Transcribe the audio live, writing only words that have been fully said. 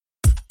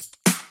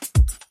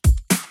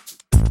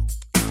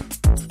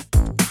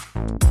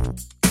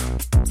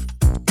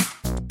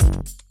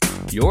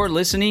You're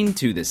listening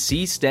to the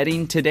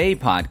Seasteading Today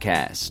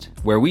podcast,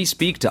 where we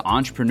speak to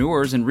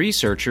entrepreneurs and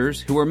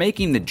researchers who are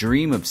making the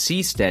dream of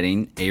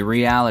seasteading a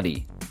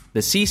reality.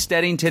 The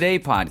Seasteading Today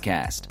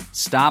podcast.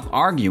 Stop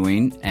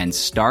arguing and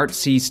start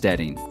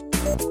seasteading.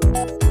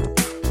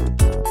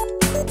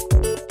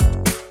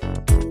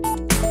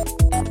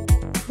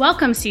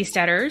 Welcome,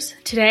 Seasteaders.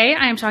 Today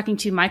I am talking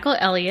to Michael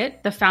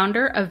Elliott, the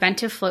founder of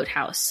Ventive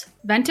Floathouse.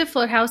 Ventive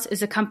Floathouse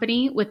is a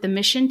company with the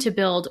mission to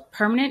build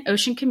permanent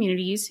ocean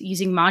communities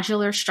using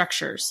modular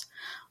structures.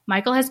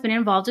 Michael has been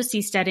involved with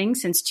seasteading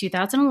since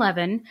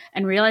 2011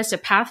 and realized a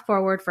path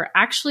forward for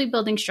actually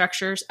building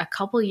structures a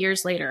couple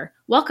years later.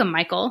 Welcome,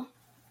 Michael.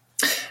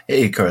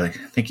 Hey, Carly.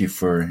 Thank you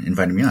for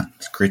inviting me on.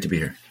 It's great to be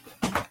here.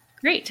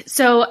 Great.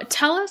 So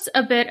tell us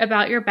a bit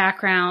about your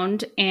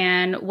background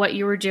and what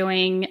you were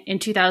doing in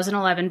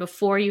 2011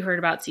 before you heard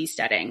about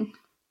seasteading.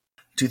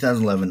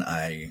 2011,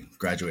 I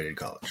graduated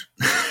college.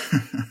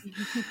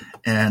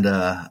 And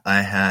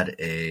I had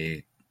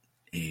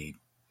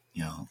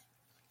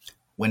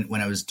when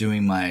I was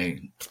doing my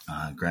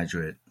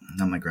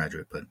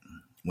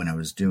when I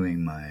was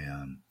doing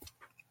my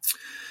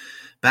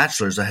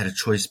bachelor's, I had a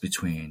choice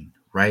between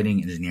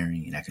writing,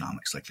 engineering, and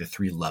economics, like the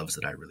three loves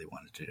that I really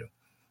wanted to do.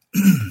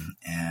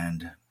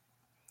 And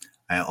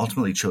I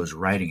ultimately chose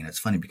writing. And it's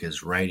funny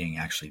because writing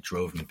actually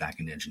drove me back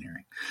into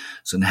engineering.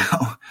 So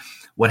now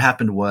what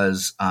happened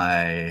was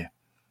I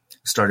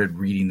started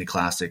reading the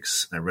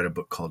classics. I read a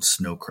book called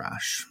Snow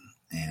Crash.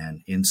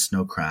 And in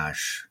Snow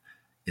Crash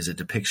is a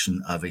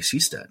depiction of a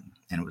seastead.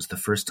 And it was the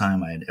first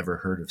time I had ever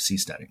heard of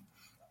seasteading.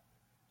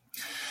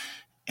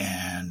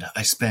 And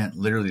I spent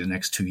literally the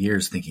next 2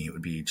 years thinking it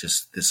would be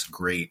just this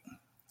great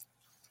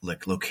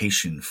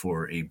location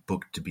for a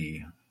book to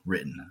be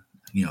written,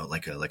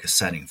 like a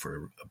setting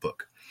for a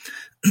book.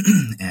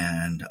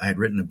 And I had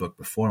written a book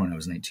before when I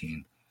was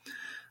 19.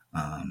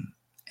 And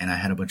I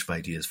had a bunch of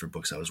ideas for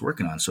books I was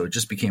working on. So it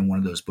just became one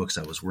of those books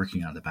I was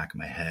working on in the back of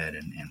my head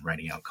and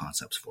writing out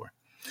concepts for.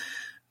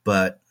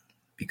 But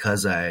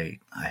because I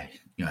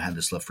had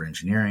this love for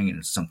engineering, and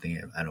it's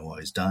something I'd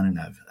always done, and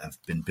I've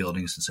been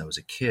building since I was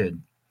a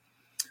kid,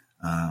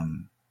 I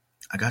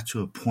got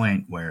to a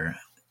point where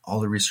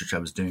all the research I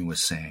was doing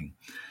was saying,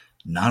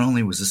 not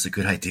only was this a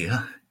good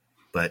idea,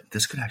 but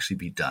this could actually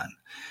be done.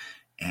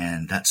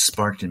 And that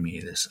sparked in me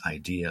this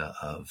idea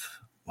of,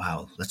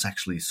 wow, let's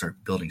actually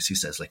start building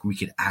seasteads. Like, we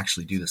could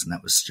actually do this. And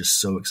that was just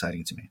so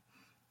exciting to me.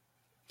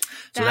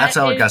 So that's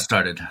how it got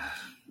started.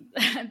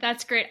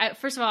 That's great.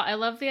 First of all, I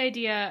love the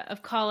idea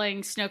of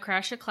calling Snow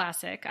Crash a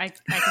classic. I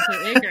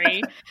completely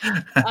agree.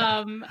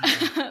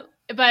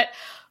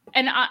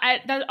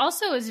 That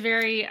also is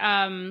very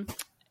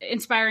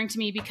inspiring to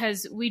me,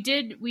 because we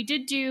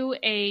did do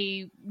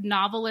a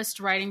novelist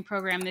writing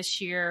program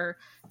this year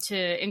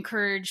to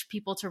encourage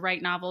people to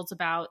write novels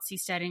about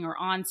seasteading or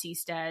on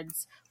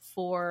seasteads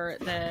for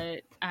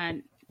the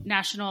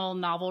National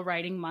Novel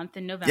Writing Month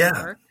in November.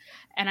 Yeah.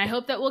 And I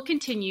hope that will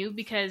continue,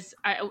 because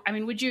I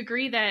mean, would you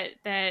agree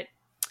that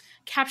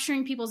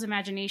capturing people's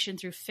imagination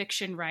through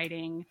fiction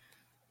writing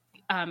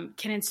can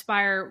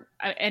inspire,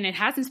 and it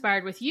has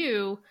inspired with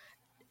you,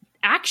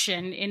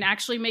 action in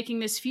actually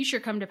making this future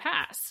come to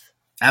pass?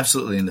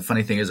 Absolutely. And the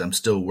funny thing is, I'm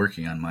still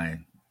working on my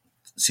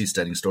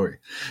seasteading story.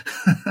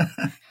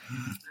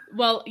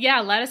 Well,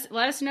 yeah, let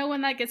us know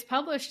when that gets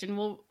published, and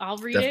I'll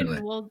read Definitely. It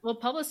and we'll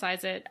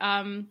publicize it.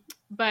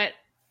 But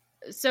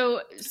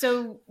so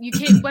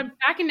you went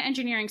back into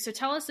engineering. So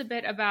tell us a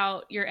bit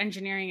about your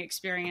engineering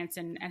experience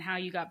and how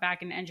you got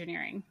back into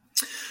engineering.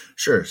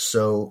 Sure.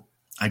 So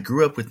I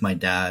grew up with my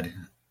dad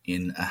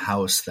in a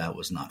house that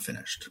was not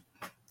finished.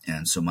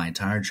 And so my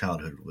entire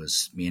childhood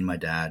was me and my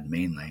dad,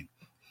 mainly,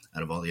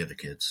 out of all the other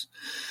kids,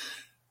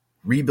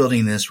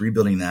 rebuilding this,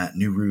 rebuilding that,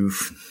 new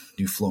roof,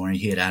 new flooring.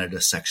 He had added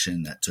a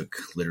section that took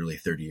literally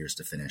 30 years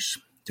to finish,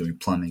 doing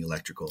plumbing,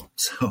 electrical.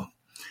 So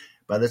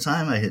by the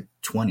time I hit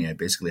 20, I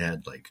basically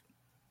had like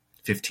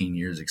 15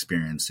 years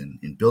experience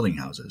in building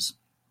houses.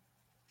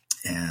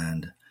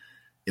 And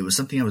it was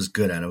something I was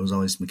good at. I was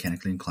always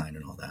mechanically inclined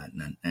and all that.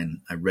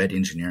 And I read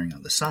engineering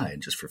on the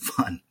side just for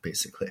fun,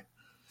 basically.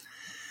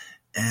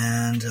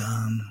 And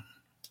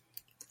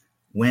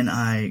when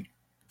I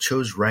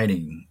chose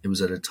writing, it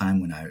was at a time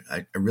when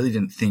I really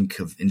didn't think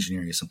of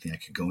engineering as something I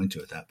could go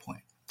into at that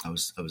point. I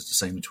was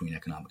deciding between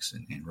economics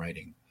and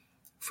writing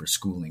for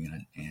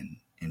schooling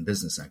and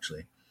business,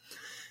 actually.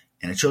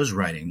 And I chose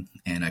writing,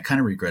 and I kind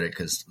of regret it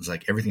because it was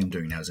like everything I'm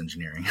doing now is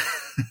engineering.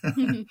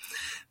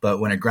 But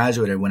when I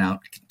graduated, I went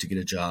out to get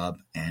a job,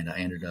 and I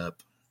ended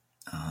up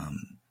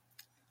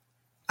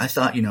I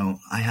thought,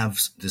 I have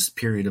this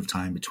period of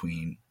time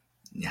between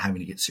having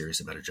to get serious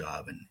about a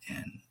job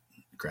and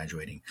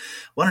graduating.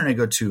 Why don't I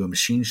go to a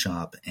machine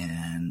shop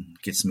and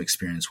get some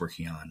experience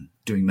working on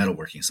doing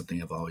metalworking,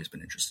 something I've always been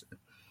interested in.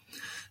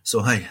 So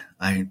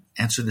I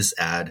answered this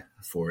ad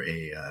for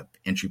a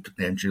entry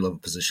level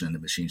position in the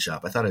machine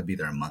shop. I thought I'd be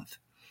there a month.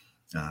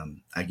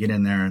 I get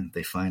in there,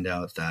 they find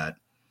out that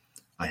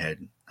I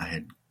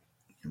had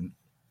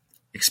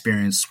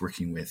experience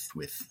working with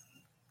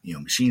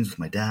machines with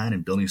my dad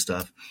and building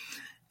stuff.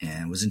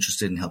 and was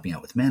interested in helping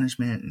out with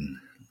management. And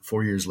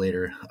 4 years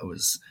later, I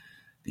was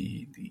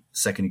the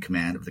second in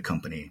command of the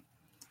company,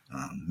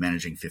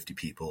 managing 50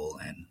 people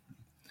and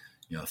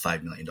a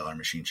 $5 million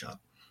machine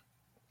shop,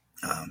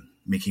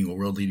 making a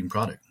world-leading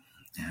product.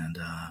 And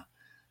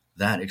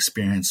that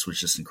experience was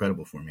just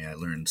incredible for me. I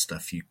learned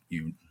stuff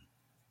you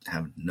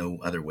have no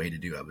other way to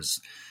do.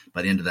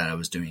 By the end of that, I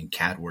was doing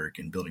CAD work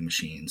and building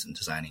machines and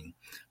designing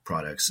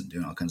products and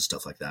doing all kinds of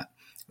stuff like that.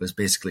 It was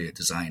basically a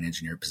design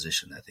engineer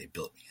position that they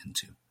built me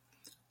into.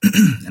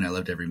 And I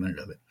loved every minute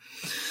of it.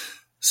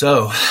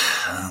 So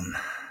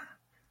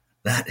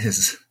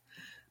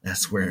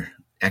that's where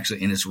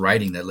actually, and it's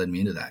writing that led me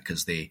into that,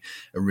 because they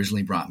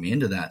originally brought me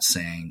into that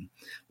saying,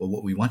 well,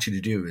 what we want you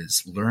to do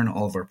is learn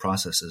all of our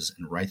processes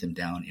and write them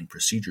down in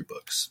procedure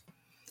books.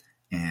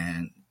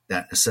 And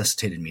that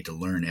necessitated me to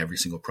learn every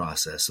single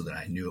process so that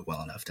I knew it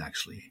well enough to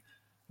actually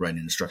write an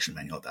instruction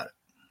manual about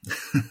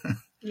it.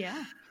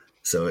 Yeah.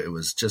 So it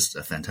was just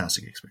a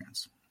fantastic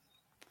experience.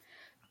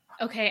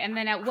 Okay. And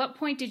then at what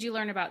point did you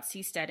learn about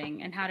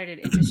seasteading, and how did it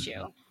interest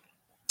you?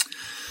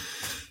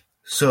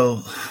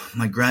 So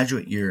my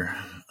graduate year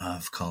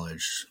of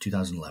college,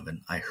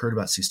 2011, I heard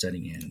about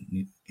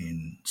seasteading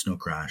in Snow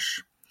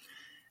Crash.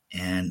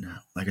 And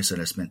like I said,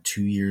 I spent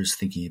 2 years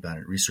thinking about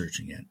it,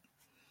 researching it.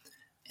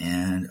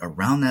 And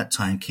around that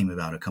time came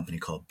about a company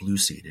called Blue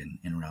Seed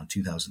in around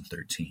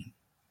 2013.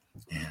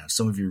 And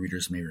some of your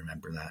readers may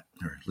remember that,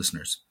 or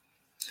listeners.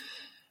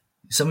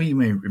 Some of you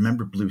may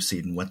remember Blue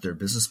Seed and what their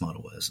business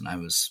model was. And I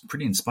was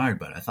pretty inspired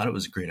by it. I thought it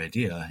was a great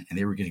idea. And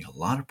they were getting a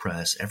lot of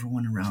press.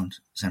 Everyone around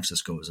San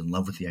Francisco was in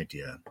love with the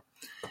idea.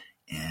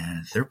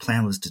 And their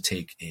plan was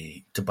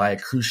to buy a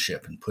cruise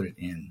ship and put it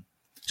in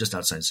just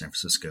outside San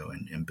Francisco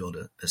and build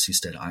a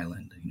seastead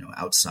island,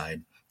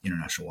 outside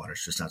international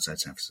waters, just outside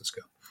San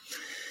Francisco.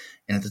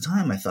 And at the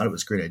time, I thought it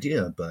was a great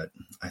idea, but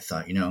I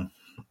thought,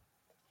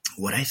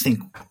 what I think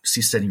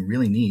seasteading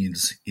really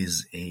needs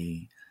is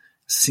a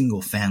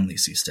single family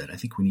seastead. I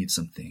think we need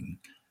something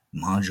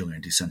modular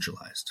and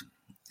decentralized.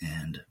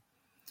 And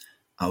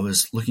I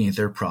was looking at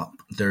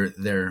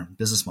their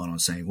business model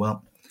and saying,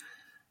 well,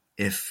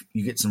 if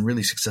you get some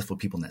really successful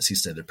people in that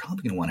seastead, they're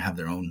probably going to want to have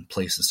their own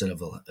place instead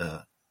of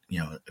a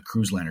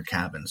cruise liner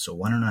cabin. So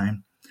why don't I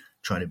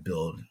try to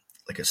build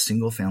like a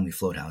single family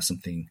float house,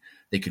 something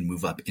they can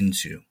move up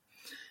into,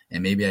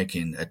 and maybe I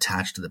can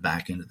attach to the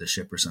back end of the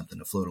ship or something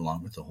to float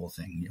along with the whole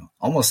thing.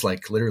 Almost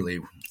like literally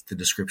the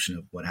description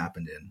of what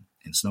happened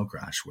in Snow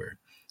Crash, where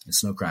in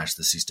Snow Crash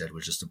the seastead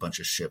was just a bunch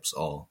of ships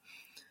all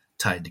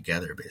tied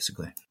together,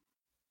 basically.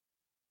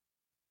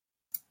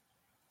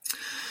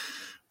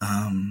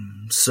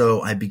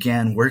 So I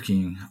began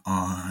working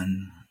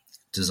on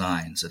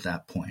designs at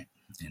that point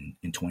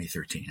in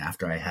 2013,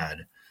 after I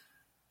had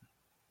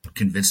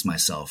convinced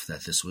myself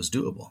that this was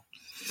doable.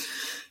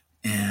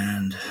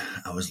 And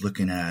I was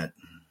looking at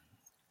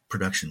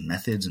production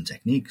methods and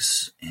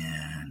techniques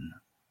and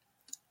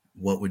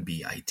what would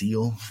be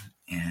ideal.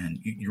 And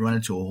you run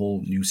into a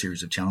whole new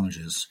series of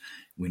challenges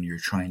when you're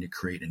trying to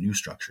create a new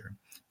structure,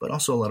 but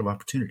also a lot of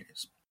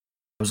opportunities.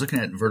 I was looking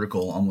at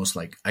vertical, almost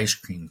like ice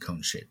cream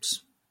cone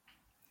shapes.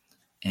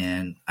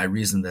 And I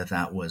reasoned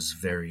that was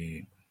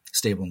very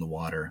stable in the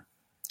water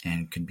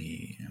and can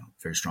be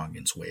very strong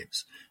against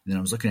waves. And then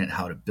I was looking at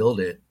how to build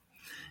it,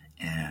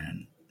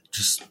 and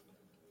just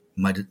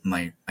my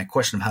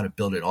question of how to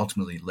build it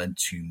ultimately led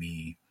to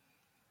me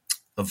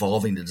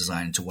evolving the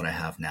design to what I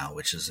have now,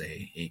 which is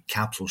a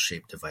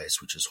capsule-shaped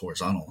device, which is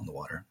horizontal in the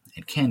water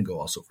and can go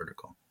also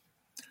vertical.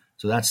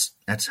 So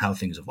that's how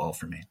things evolve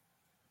for me.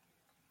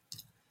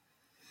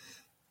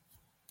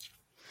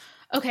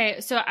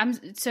 Okay,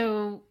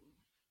 so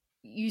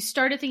you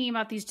started thinking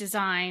about these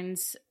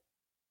designs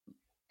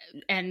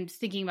and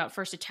thinking about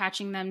first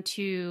attaching them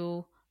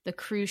to the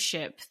cruise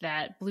ship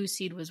that Blue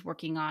Seed was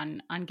working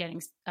on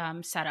getting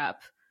set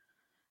up.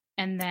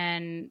 And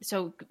then,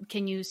 so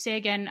can you say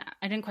again,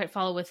 I didn't quite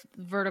follow with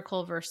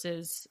vertical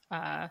versus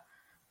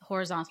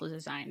horizontal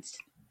designs.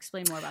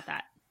 Explain more about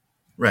that.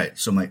 Right.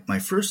 So my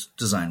first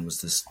design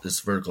was this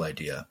vertical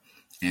idea.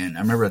 And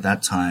I remember at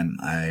that time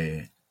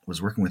I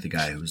was working with a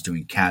guy who was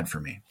doing CAD for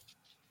me.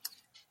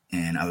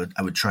 And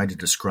I would try to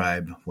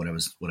describe what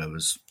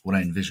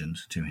I envisioned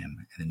to him,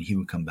 and then he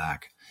would come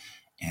back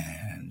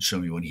and show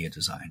me what he had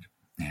designed.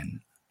 And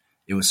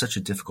it was such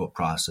a difficult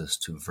process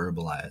to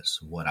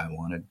verbalize what I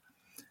wanted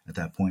at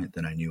that point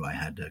that I knew I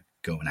had to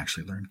go and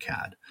actually learn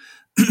CAD.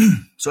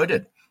 So I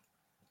did.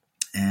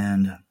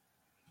 And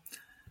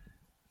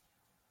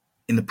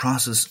in the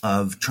process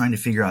of trying to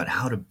figure out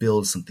how to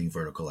build something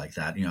vertical like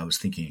that, I was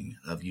thinking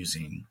of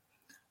using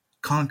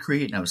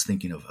concrete, and I was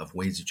thinking of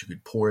ways that you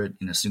could pour it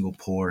in a single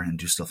pour and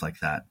do stuff like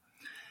that.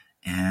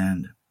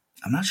 And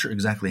I'm not sure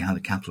exactly how the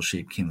capsule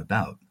shape came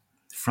about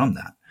from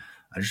that.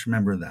 I just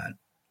remember that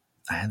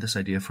I had this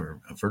idea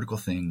for a vertical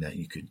thing that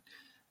you could,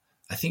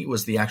 I think it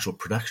was the actual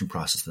production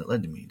process that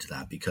led me to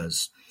that,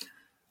 because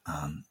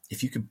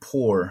if you could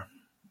pour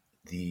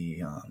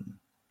the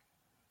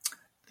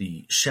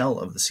shell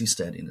of the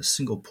seastead in a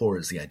single pour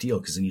is the ideal,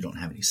 because then you don't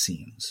have any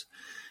seams.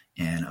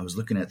 And I was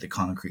looking at the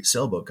concrete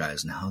sailboat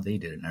guys and how they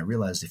did it. And I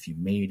realized if you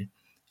made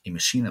a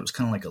machine that was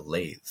kind of like a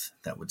lathe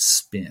that would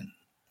spin,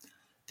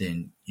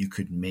 then you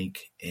could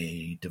make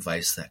a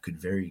device that could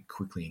very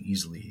quickly and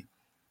easily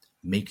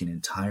make an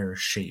entire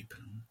shape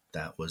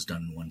that was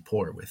done in one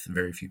pour with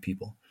very few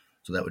people.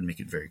 So that would make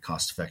it very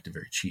cost effective,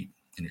 very cheap,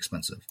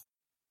 inexpensive.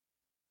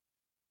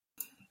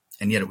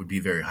 And yet it would be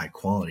very high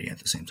quality at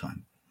the same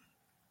time.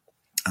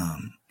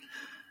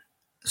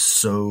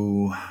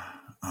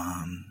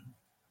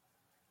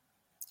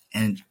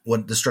 And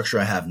what the structure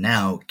I have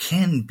now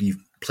can be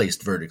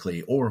placed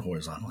vertically or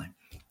horizontally.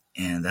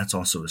 And that's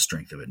also a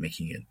strength of it,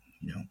 making it,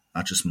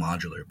 not just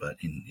modular, but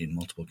in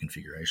multiple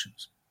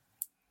configurations.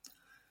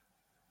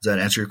 Does that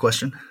answer your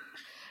question?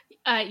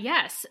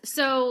 Yes.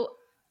 So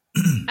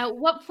at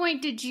what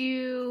point did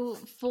you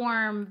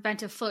form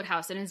Ventive Float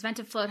House? And is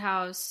Ventive Float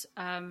House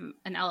an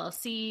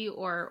LLC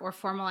or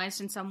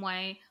formalized in some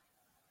way?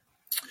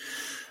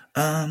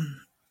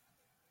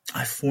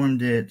 I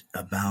formed it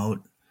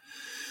about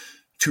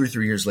 2 or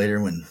 3 years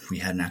later when we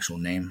had an actual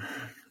name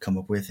come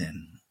up with,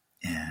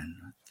 and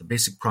the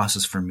basic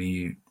process for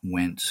me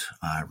went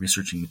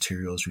researching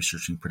materials,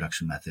 researching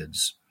production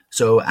methods.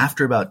 So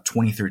after about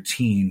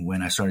 2013,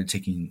 when I started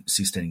taking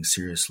seasteading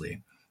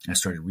seriously, I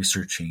started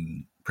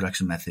researching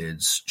production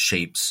methods,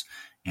 shapes,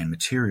 and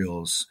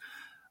materials.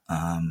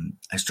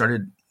 I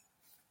started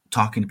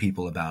talking to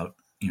people about,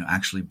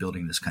 actually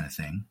building this kind of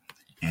thing,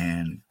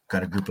 and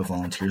got a group of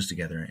volunteers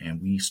together,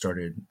 and we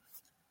started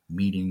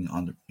meeting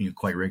on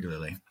quite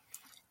regularly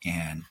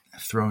and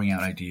throwing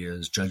out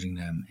ideas, judging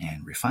them,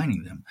 and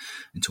refining them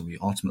until we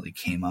ultimately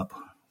came up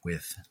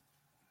with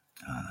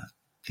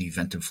the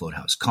Ventive Float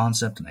House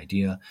concept and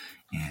idea,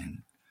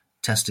 and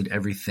tested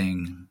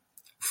everything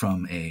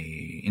from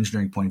a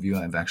engineering point of view.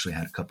 I've actually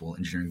had a couple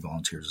engineering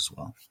volunteers as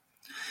well.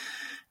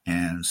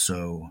 And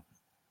so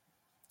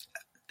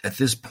at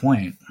this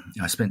point,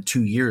 I spent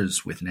 2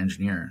 years with an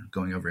engineer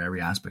going over every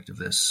aspect of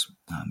this,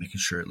 making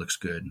sure it looks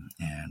good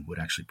and would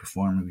actually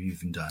perform. We've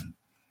even done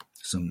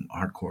some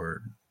hardcore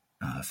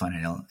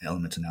finite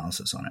element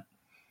analysis on it.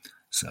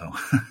 So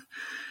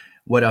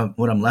what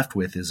I'm left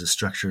with is a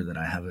structure that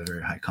I have a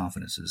very high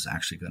confidence is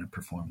actually going to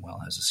perform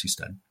well as a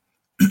seastead.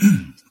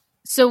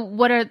 So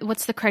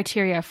what's the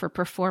criteria for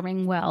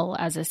performing well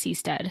as a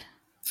seastead?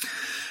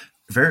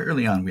 Very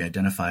early on, we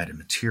identified a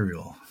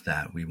material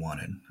that we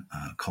wanted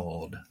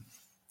called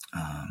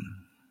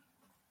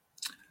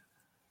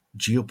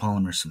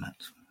geopolymer cement.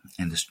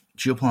 And this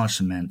geopolymer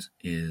cement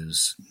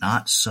is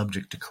not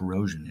subject to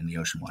corrosion in the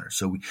ocean water.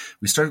 So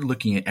we started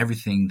looking at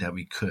everything that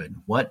we could.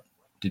 What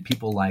did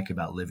people like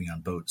about living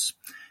on boats,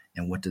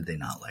 and what did they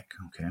not like?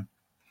 Okay.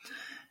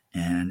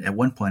 And at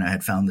one point I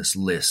had found this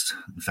list.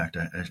 In fact,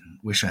 I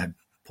wish I had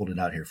pulled it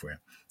out here for you.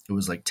 It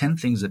was like 10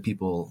 things that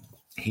people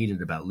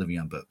hated about living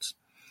on boats.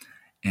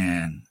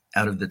 And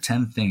out of the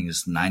 10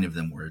 things, 9 of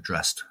them were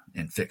addressed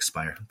and fixed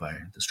by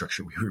the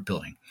structure we were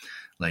building.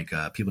 Like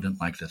people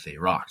didn't like that they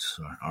rocked.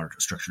 So our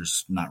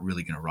structure's not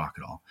really going to rock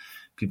at all.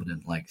 People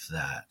didn't like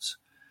that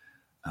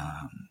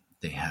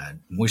they had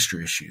moisture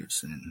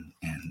issues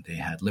and they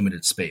had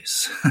limited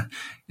space.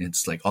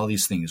 It's like all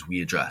these things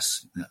we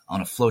address. On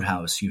a float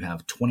house, you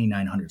have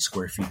 2,900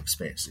 square feet of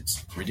space.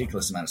 It's a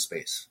ridiculous amount of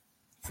space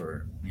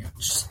for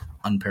just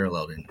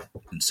unparalleled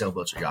in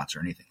sailboats or yachts or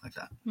anything like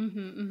that.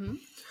 Mm-hmm, mm-hmm.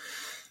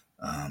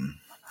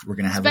 We're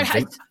going to have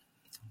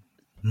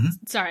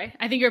Sorry,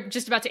 I think you're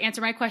just about to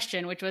answer my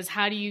question, which was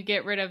how do you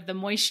get rid of the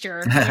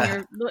moisture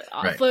when you're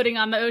right. floating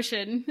on the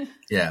ocean?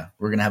 Yeah,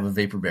 we're going to have a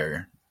vapor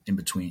barrier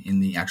in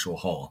the actual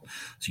hull.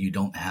 So you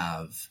don't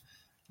have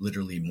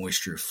literally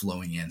moisture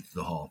flowing into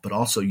the hull, but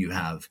also you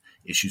have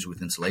issues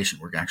with insulation.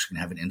 We're actually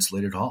going to have an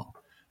insulated hull.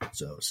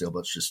 So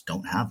sailboats just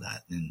don't have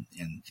that. And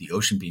the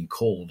ocean being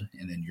cold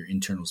and then your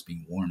internals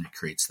being warm, it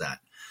creates that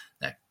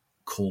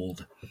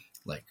cold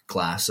like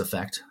glass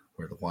effect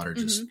where the water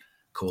just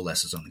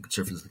coalesces on the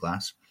surface of the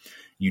glass.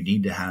 You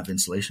need to have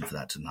insulation for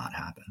that to not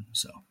happen.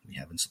 So we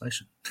have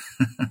insulation.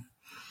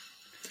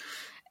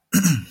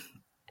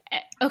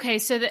 Okay.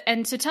 So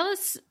tell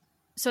us,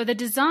 so the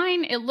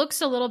design, it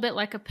looks a little bit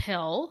like a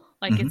pill,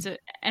 like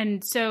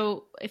and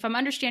so if I'm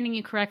understanding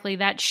you correctly,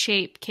 that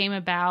shape came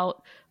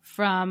about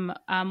from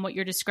what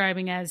you're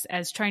describing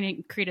as trying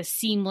to create a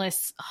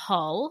seamless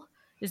hull.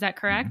 Is that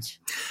correct?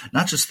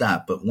 Not just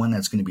that, but one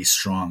that's going to be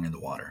strong in the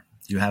water.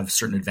 You have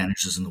certain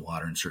advantages in the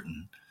water and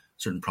certain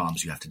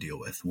problems you have to deal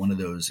with. One of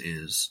those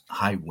is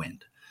high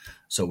wind.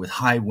 So with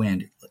high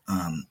wind,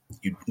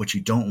 what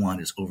you don't want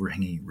is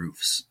overhanging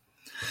roofs.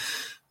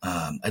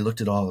 I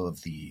looked at all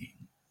of the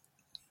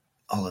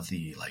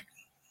like,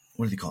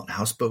 what do they call it?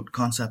 Houseboat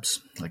concepts.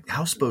 Like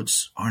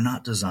houseboats are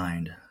not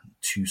designed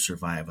to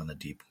survive on the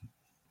deep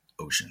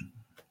ocean.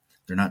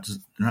 They're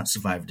not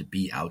survived to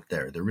be out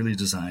there. They're really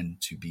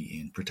designed to be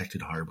in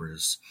protected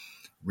harbors,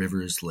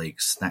 rivers,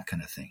 lakes, that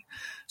kind of thing.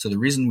 So the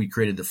reason we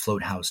created the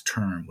float house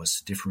term was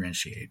to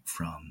differentiate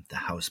from the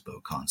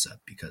houseboat concept,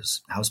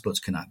 because houseboats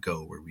cannot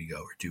go where we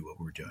go or do what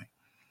we're doing.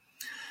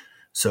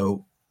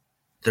 So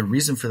the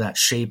reason for that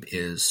shape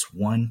is,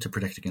 one, to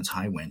protect against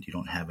high wind. You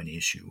don't have any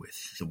issue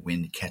with the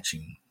wind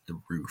catching the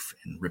roof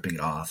and ripping it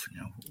off.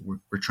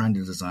 We're trying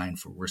to design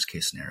for worst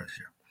case scenarios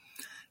here.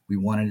 We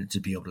wanted it to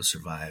be able to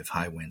survive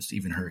high winds,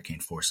 even hurricane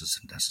forces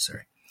if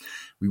necessary.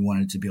 We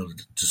wanted it to be able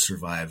to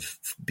survive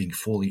being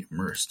fully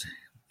immersed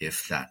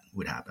if that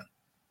would happen.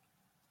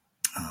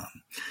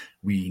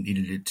 We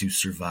needed it to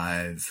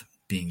survive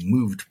being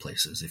moved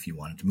places if you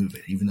wanted to move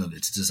it, even though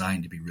it's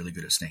designed to be really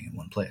good at staying in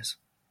one place.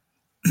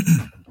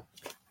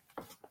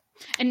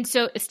 And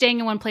so staying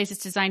in one place is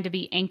designed to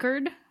be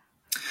anchored?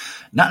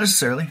 Not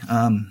necessarily.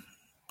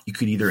 You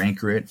could either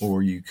anchor it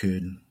or you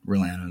could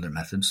rely on other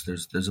methods.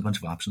 There's a bunch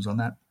of options on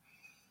that,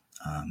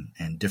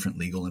 and different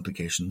legal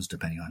implications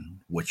depending on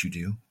what you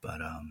do.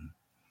 But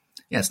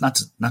it's not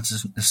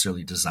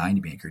necessarily designed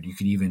to be anchored. You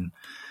could even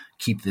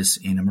keep this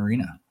in a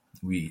marina.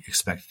 We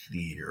expect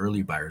the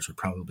early buyers would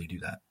probably do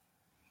that.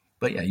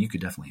 But yeah, you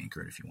could definitely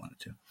anchor it if you wanted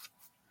to.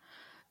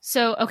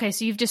 So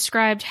you've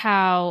described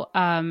how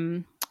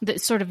the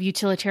sort of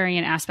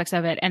utilitarian aspects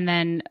of it. And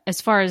then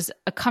as far as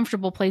a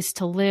comfortable place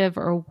to live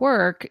or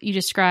work, you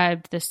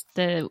described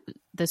the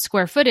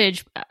square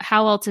footage.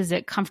 How else is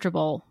it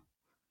comfortable?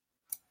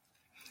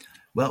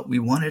 Well, we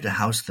wanted a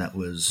house that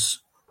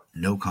was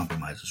no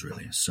compromises,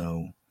 really.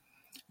 So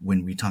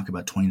when we talk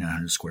about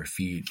 2,900 square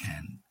feet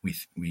and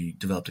we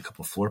developed a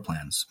couple of floor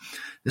plans,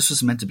 this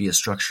was meant to be a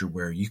structure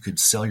where you could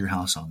sell your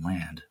house on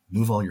land,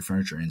 move all your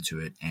furniture into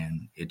it,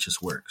 and it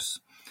just works.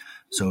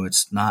 So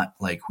it's not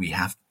like you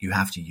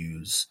have to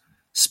use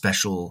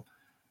special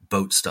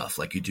boat stuff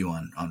like you do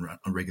on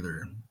a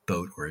regular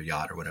boat or a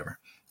yacht or whatever.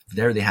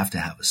 There they have to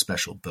have a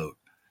special boat,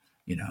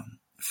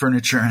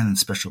 furniture and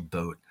special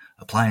boat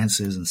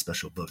appliances and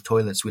special boat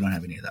toilets. We don't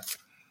have any of that.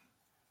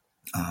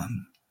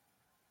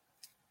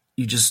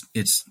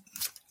 It's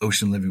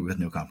ocean living with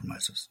no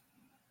compromises.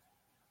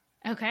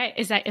 Okay.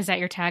 Is that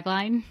your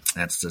tagline?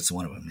 That's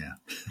one of them.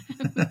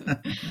 Yeah.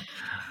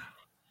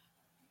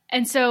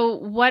 And so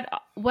what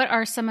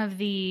are some of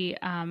the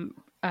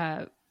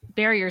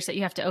barriers that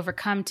you have to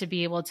overcome to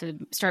be able to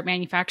start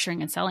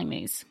manufacturing and selling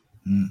these?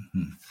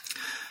 Mm-hmm.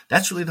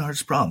 That's really the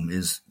hardest problem,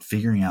 is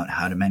figuring out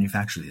how to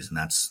manufacture these. And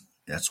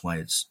that's why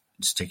it's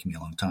taken me a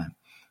long time.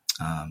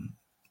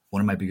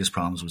 One of my biggest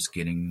problems was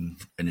getting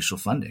initial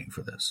funding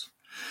for this.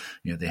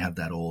 They have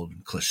that old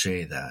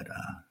cliche that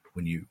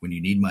when you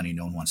need money,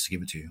 no one wants to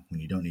give it to you. When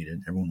you don't need it,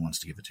 everyone wants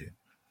to give it to you.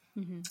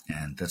 Mm-hmm.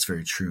 And that's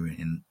very true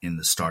in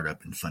the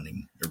startup and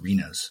funding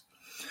arenas.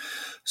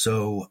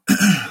 So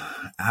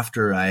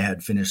after I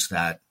had finished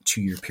that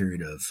 2-year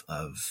period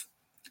of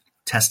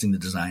testing the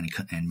design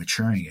and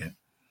maturing it,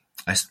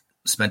 I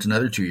spent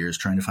another 2 years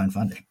trying to find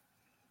funding.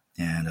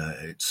 And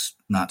it's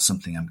not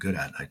something I'm good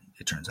at,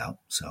 it turns out.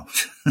 So,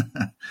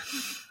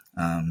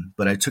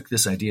 but I took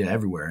this idea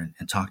everywhere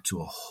and talked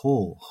to a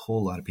whole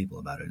lot of people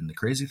about it. And the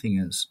crazy thing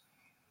is,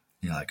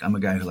 I'm a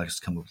guy who likes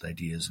to come up with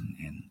ideas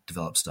and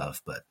develop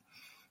stuff, but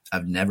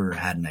I've never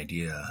had an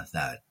idea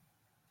that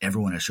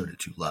everyone I showed it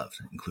to loved,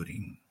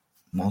 including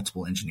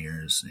multiple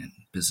engineers and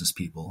business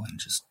people and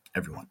just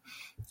everyone.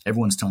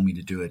 Everyone's telling me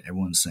to do it.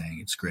 Everyone's saying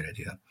it's a great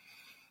idea.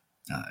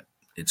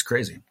 It's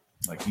crazy.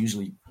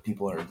 Usually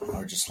people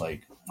are just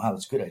like, wow,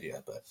 that's a good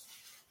idea. But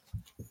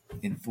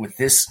with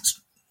this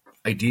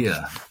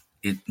idea,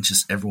 it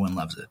just, everyone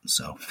loves it.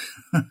 So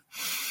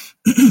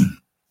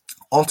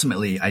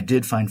ultimately, I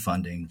did find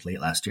funding late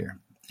last year,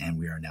 and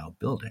we are now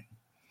building.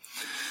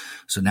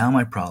 So now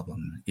my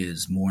problem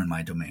is more in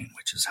my domain,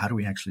 which is how do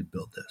we actually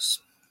build this?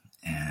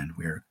 And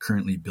we're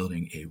currently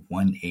building a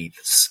 1/8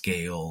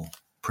 scale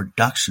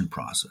production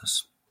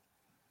process,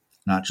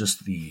 not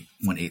just the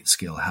 1/8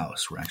 scale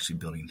house. We're actually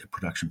building the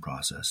production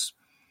process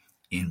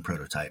in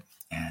prototype.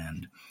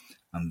 And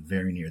I'm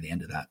very near the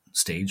end of that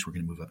stage. We're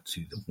going to move up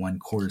to the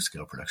 1/4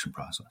 scale production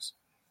process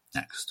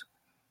next.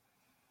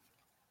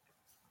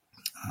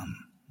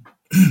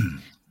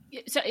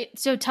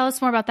 So tell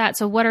us more about that.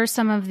 So what are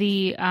some of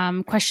the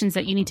questions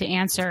that you need to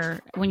answer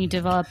when you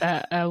develop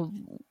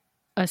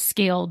a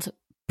scaled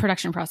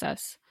production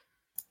process?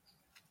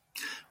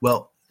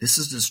 Well, this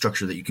is the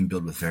structure that you can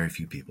build with very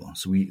few people.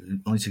 So it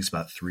only takes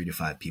about 3 to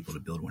 5 people to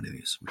build one of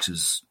these, which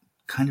is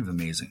kind of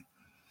amazing.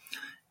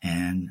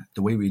 And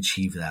the way we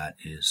achieve that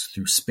is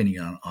through spinning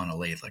it on a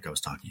lathe, like I was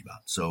talking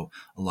about. So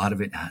a lot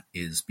of it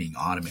is being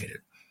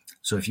automated.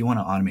 So if you want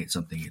to automate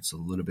something, it's a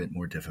little bit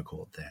more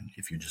difficult than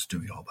if you're just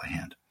doing it all by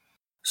hand.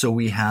 So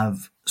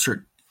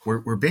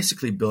we're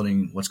basically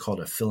building what's called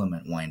a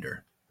filament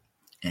winder.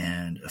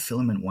 And a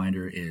filament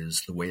winder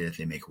is the way that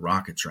they make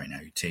rockets right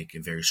now. You take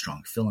a very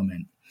strong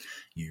filament,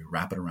 you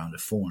wrap it around a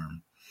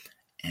form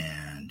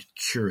and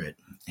cure it,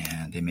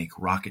 and they make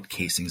rocket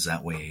casings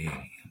that way.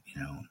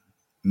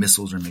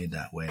 Missiles are made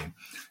that way.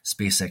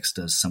 SpaceX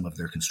does some of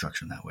their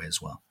construction that way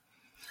as well.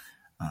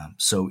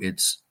 So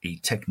it's a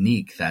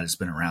technique that has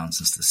been around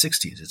since the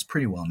 60s. It's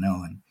pretty well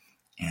known,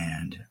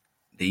 and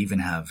they even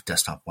have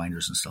desktop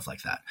winders and stuff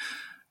like that.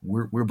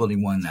 We're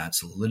building one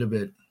that's a little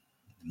bit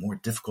more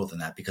difficult than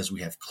that because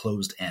we have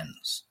closed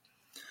ends.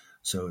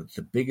 So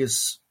the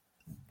biggest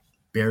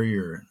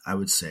barrier, I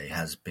would say,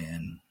 has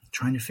been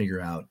trying to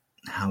figure out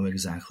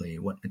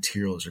what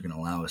materials are going to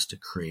allow us to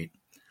create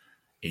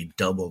a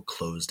double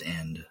closed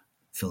end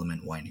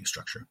filament winding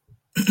structure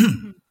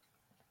and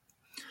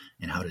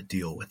how to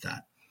deal with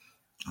that.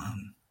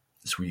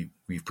 So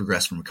we've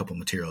progressed from a couple of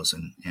materials,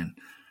 and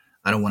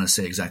I don't want to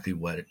say exactly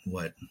what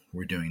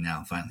we're doing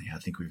now. Finally, I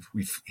think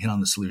we've hit on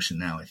the solution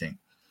now, I think,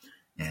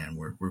 and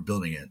we're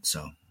building it.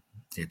 So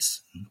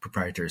it's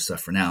proprietary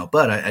stuff for now,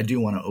 but I do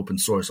want to open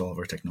source all of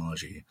our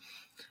technology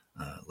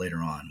later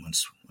on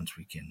once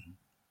we can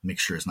make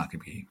sure it's not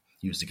going to be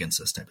used against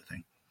us, type of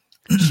thing.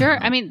 Sure.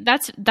 I mean,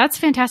 that's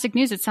fantastic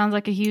news. It sounds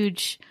like a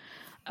huge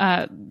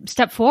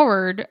step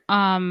forward.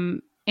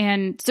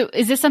 And so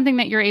is this something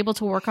that you're able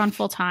to work on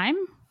full time?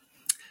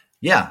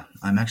 Yeah,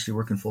 I'm actually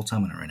working full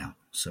time on it right now.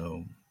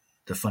 So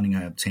the funding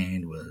I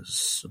obtained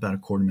was about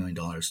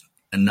 $250,000,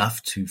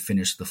 enough to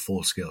finish the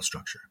full scale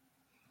structure.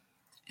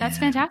 That's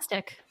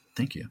fantastic.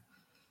 Thank you.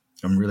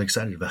 I'm really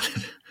excited about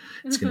it.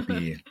 It's going to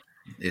be,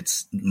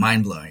 it's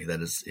mind blowing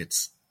that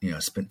it's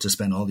to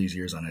spend all these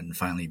years on it and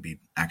finally be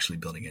actually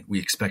building it. We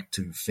expect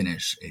to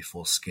finish a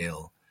full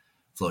scale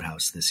float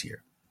house this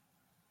year.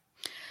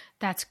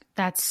 That's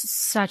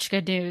such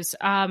good news.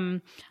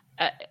 And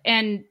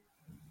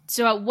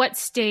so at what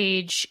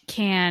stage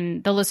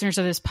can the listeners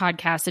of this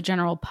podcast, the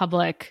general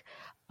public,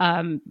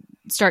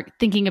 start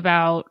thinking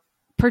about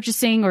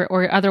purchasing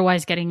or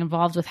otherwise getting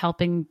involved with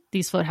helping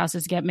these float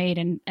houses get made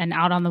and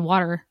out on the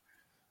water?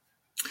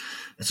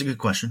 That's a good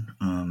question.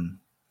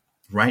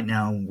 Right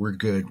now we're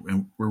good.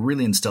 And we're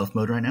really in stealth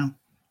mode right now.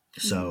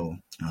 So,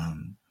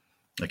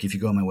 like if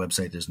you go on my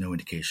website, there's no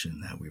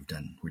indication that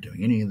we're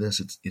doing any of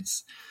this.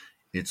 It's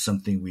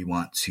something we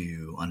want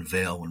to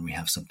unveil when we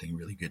have something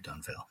really good to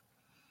unveil.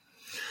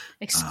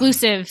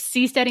 Exclusive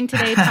Seasteading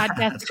Today podcast.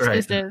 That's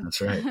exclusive. Right.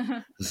 That's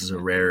right. This is a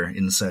rare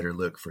insider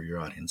look for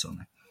your audience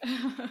only.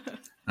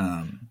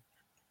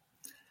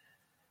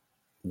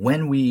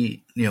 When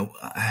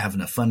I have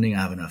enough funding,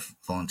 I have enough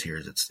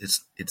volunteers.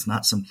 It's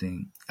not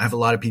something. I have a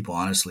lot of people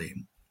honestly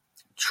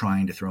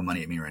trying to throw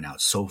money at me right now.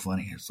 It's so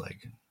funny. It's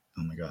like,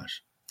 oh my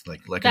gosh,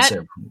 like I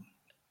said.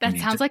 That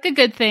sounds like a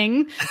good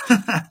thing.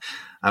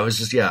 I was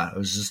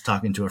just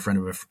talking to a friend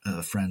of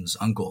a friend's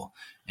uncle,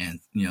 and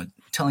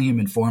telling him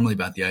informally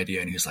about the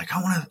idea, and he was like,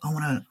 I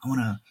want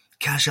to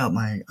cash out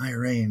my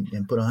IRA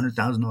and put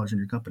 $100,000 in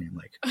your company. I'm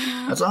like,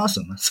 that's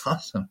awesome. That's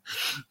awesome.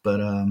 But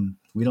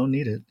we don't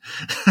need it.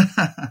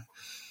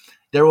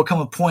 There will come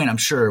a point, I'm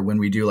sure, when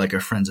we do like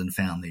a friends and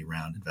family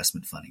round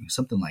investment funding,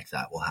 something like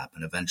that will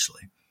happen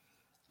eventually.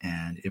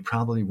 And it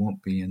probably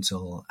won't be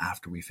until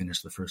after we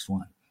finish the first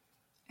one.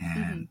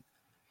 And,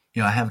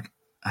 I have,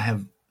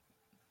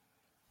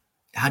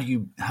 how do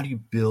you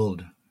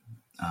build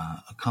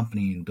a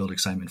company and build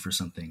excitement for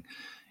something?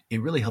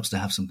 It really helps to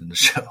have something to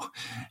show.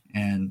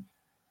 And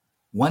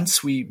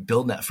once we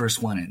build that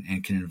first one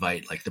and can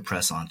invite like the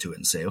press onto it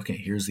and say, okay,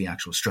 here's the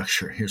actual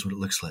structure, here's what it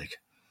looks like,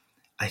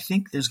 I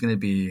think there's going to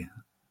be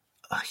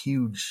a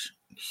huge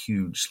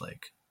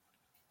like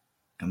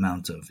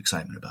amount of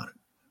excitement about it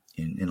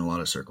in a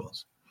lot of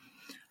circles.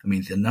 I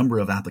mean, the number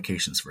of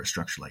applications for a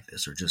structure like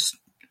this are just,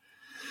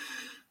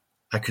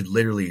 I could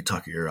literally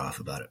talk your ear off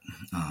about it.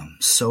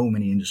 So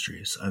many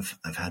industries. I've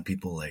had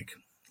people like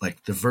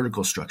the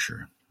vertical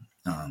structure,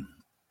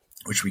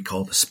 which we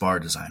call the spar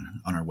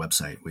design on our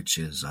website, which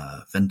is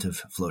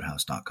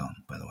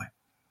ventivefloathouse.com, by the way.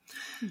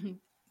 Mm-hmm.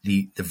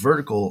 The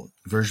vertical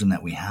version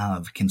that we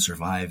have can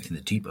survive in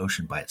the deep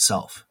ocean by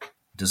itself. It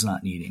does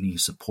not need any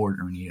support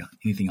or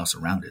anything else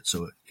around it.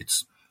 So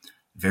it's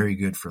very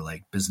good for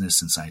like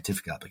business and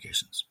scientific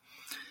applications.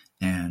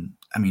 And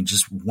I mean,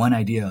 just one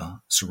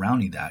idea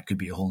surrounding that could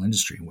be a whole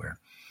industry where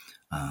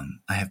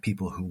I have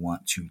people who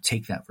want to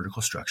take that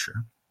vertical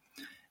structure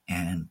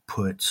and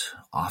put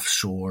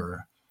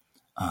offshore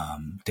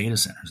data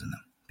centers in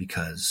them,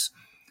 because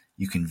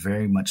you can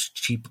very much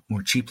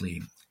more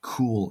cheaply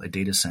cool a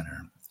data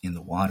center in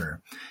the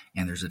water.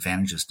 And there's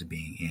advantages to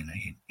being in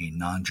a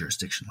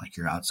non-jurisdiction, like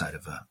you're outside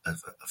of a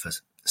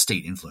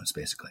state influence,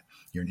 basically.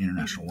 You're in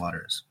international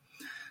waters.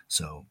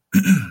 So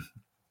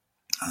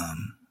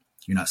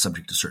you're not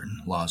subject to certain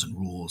laws and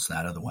rules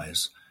that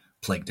otherwise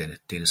plague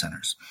data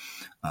centers.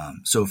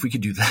 So if we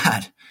could do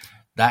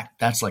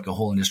that's like a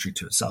whole industry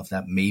to itself.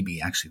 That may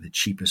be actually the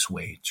cheapest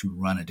way to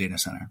run a data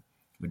center,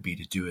 would be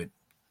to do it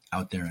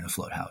out there in a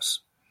float house.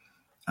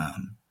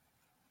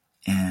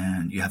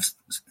 And you have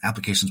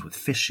applications with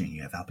fishing.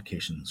 You have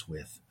applications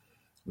with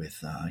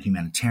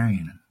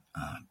humanitarian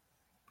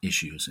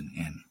issues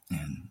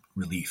and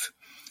relief.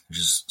 There's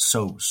just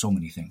so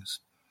many things.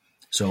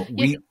 So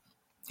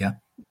yeah.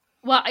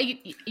 Well,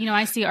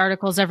 I see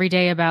articles every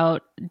day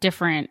about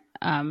different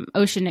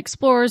ocean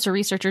explorers or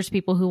researchers,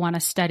 people who want to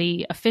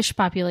study a fish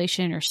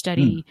population or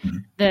study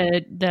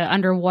the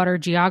underwater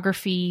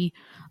geography,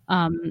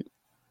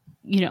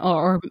 or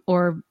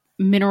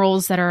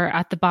minerals that are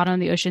at the bottom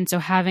of the ocean. So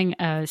having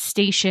a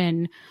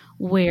station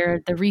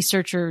where the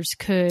researchers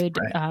could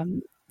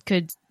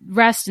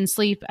rest and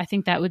sleep, I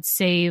think that would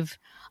save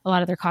a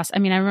lot of their costs. I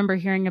mean, I remember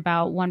hearing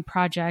about one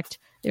project,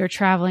 they were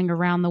traveling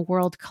around the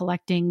world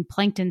collecting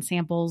plankton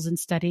samples and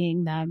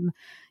studying them,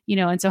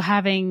 and so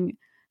having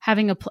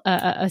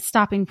a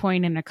stopping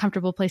point and a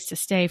comfortable place to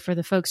stay for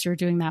the folks who are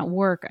doing that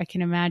work, I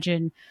can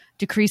imagine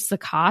decrease the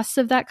costs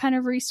of that kind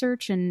of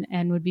research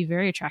and would be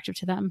very attractive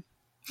to them.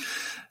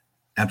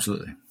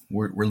 Absolutely.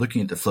 We're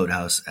looking at the float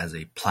house as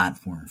a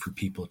platform for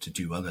people to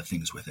do other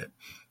things with it.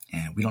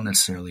 And we don't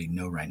necessarily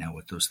know right now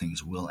what those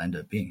things will end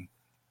up being.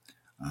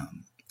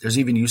 There's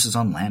even uses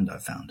on land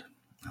I've found.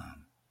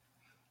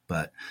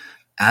 But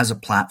as a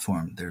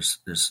platform,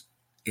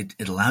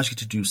 it allows you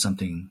to do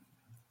something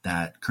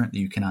that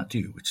currently you cannot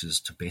do, which is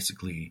to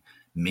basically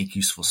make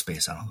useful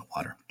space out on the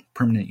water,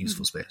 permanent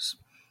useful space.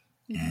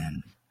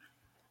 And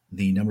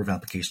the number of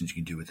applications you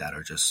can do with that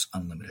are just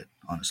unlimited,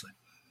 honestly.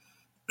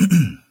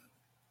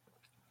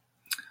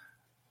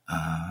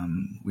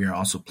 We are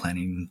also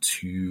planning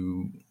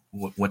to,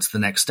 what's the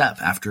next step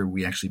after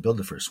we actually build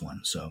the first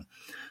one? So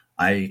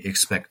I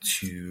expect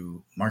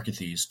to market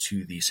these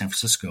to the San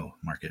Francisco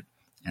market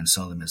and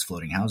sell them as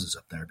floating houses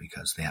up there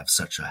because they have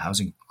such a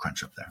housing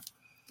crunch up there.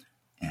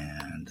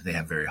 And they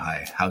have very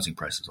high housing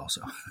prices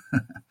also.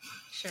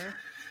 Sure.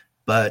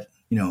 But,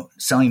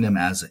 selling them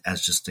as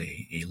just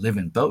a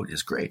live-in boat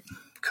is great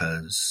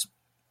because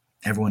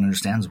everyone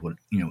understands what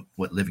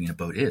living in a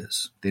boat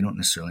is. They don't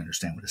necessarily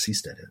understand what a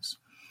seastead is,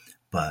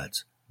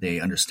 but they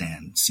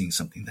understand seeing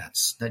something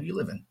that you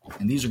live in.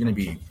 And these are going to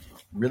be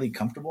really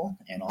comfortable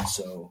and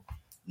also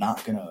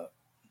not going to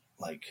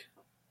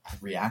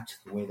react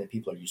the way that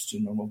people are used to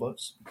normal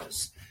boats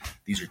because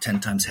these are 10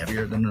 times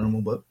heavier than a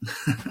normal boat,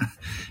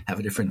 have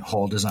a different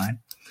hull design,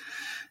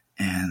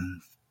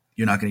 and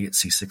you're not going to get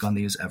seasick on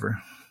these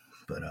ever.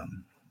 But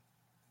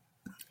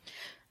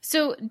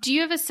so do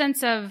you have a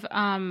sense of,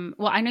 I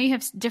know you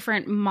have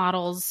different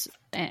models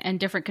and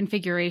different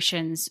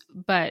configurations,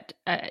 but,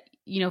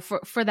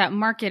 for that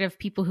market of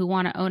people who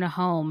want to own a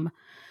home,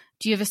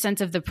 do you have a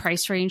sense of the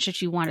price range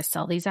that you want to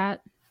sell these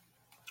at?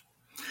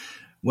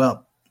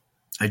 Well,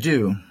 I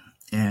do.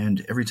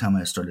 And every time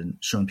I started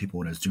showing people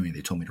what I was doing,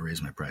 they told me to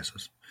raise my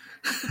prices.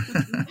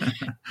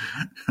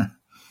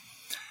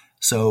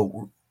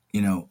 So,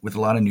 with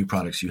a lot of new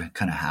products, you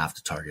kind of have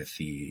to target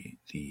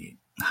the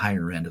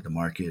higher end of the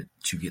market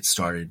to get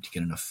started, to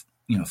get enough,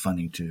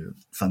 funding to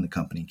fund the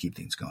company and keep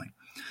things going.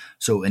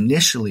 So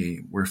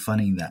initially we're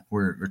targeting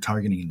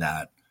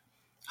that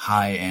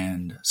high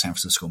end San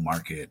Francisco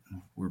market.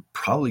 We're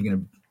probably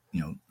going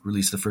to,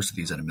 release the first of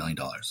these at $1 million.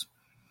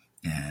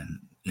 And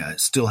I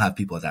still have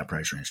people at that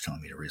price range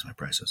telling me to raise my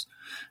prices.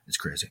 It's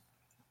crazy.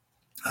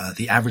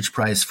 The average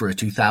price for a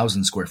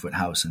 2,000 square foot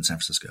house in San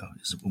Francisco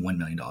is $1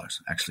 million,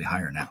 actually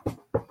higher now.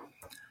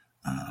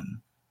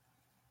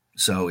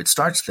 So it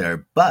starts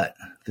there, but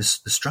the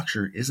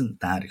structure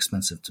isn't that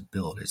expensive to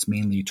build. It's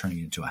mainly turning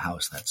it into a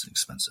house that's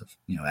expensive,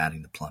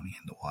 adding the plumbing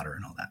and the water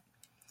and all that,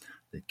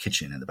 the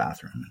kitchen and the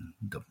bathroom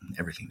and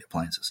everything, the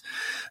appliances.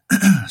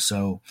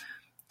 So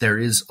there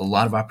is a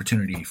lot of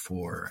opportunity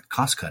for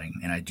cost cutting,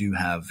 and I do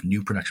have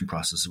new production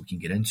processes we can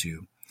get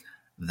into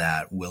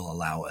that will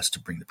allow us to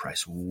bring the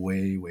price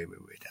way, way, way,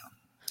 way down.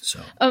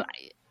 So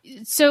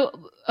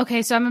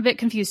I'm a bit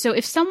confused. So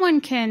if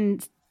someone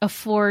can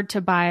afford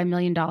to buy $1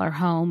 million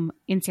home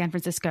in San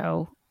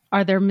Francisco,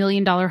 are there $1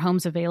 million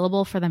homes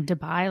available for them to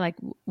buy? Like,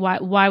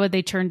 why would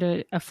they turn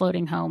to a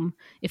floating home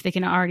if they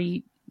can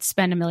already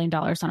spend $1 million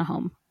on a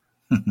home?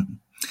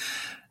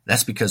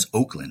 That's because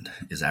Oakland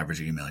is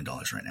averaging $1 million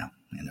right now,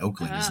 and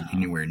Oakland isn't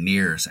anywhere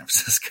near San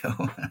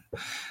Francisco.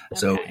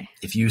 So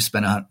if you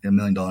spend $1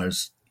 million,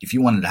 if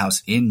you wanted a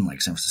house in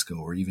like San Francisco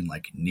or even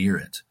like near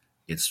it,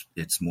 it's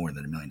more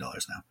than $1 million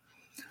now.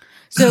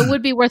 So it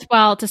would be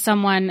worthwhile to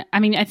someone.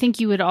 I mean, I think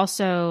you would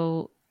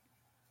also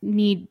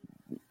need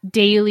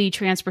daily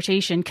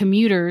transportation,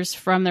 commuters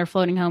from their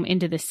floating home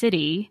into the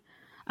city.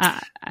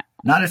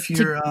 Not if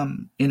you're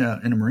in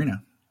a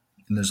marina,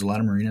 and there's a lot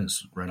of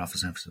marinas right off of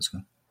San Francisco.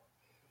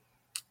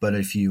 But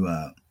if you,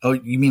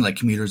 you mean like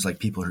commuters, like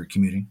people who are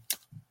commuting?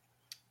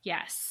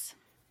 Yes.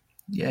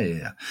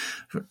 Yeah.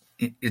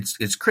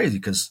 It's crazy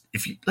because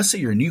let's say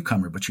you're a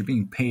newcomer, but you're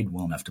being paid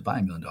well enough to buy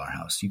 $1 million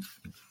house,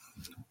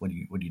 what do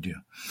you do?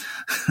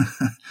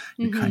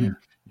 You're kind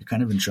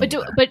of in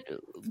trouble.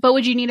 But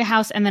would you need a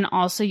house, and then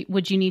also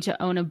would you need to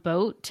own a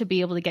boat to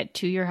be able to get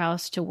to your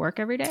house to work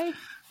every day?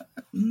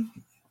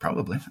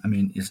 Probably. I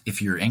mean,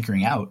 if you're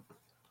anchoring out,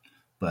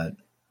 but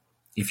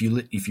if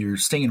you're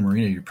staying in a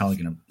marina, you're probably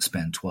going to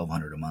spend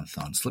 $1,200 a month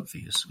on slip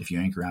fees. If you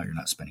anchor out, you're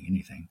not spending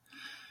anything.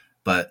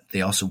 But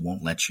they also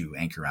won't let you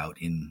anchor out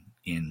in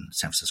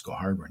San Francisco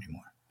Harbor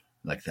anymore.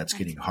 Like that's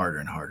getting harder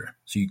and harder.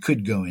 So you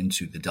could go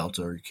into the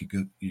Delta, or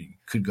you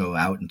could go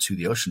out into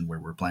the ocean where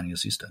we're planning a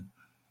seastead.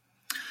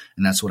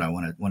 And that's what I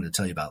wanted to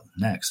tell you about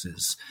next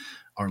is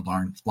our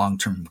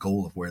long-term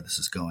goal of where this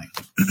is going.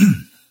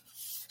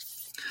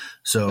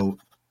 So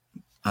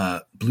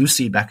Blue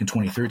Sea back in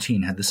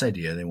 2013 had this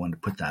idea. They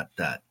wanted to put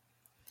that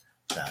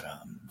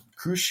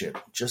cruise ship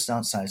just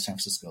outside San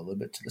Francisco, a little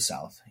bit to the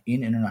south,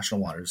 in international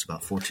waters,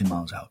 about 14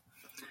 miles out.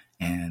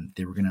 And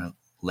they were going to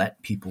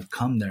let people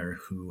come there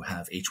who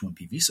have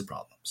H-1B visa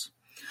problems.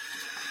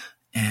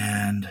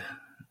 And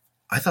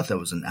I thought that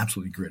was an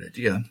absolutely great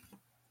idea.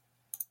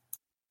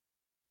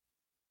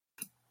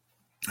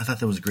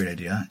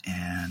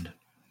 And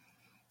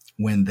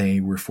when they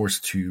were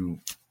forced to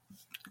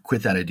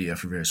quit that idea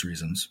for various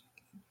reasons,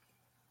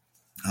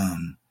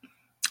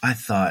 I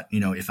thought,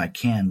 if I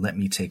can, let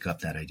me take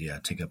up that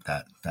idea, take up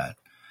that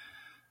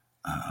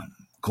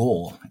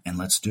goal, and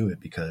let's do it,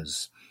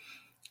 because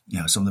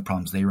some of the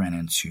problems they ran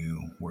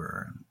into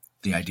were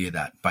the idea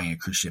that buying a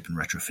cruise ship and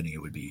retrofitting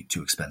it would be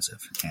too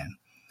expensive, and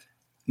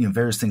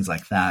various things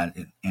like that.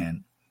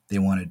 And they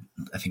wanted,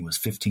 I think it was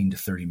 15 to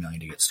 30 million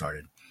to get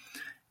started.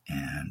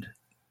 And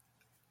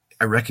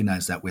I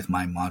recognized that with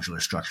my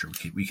modular structure,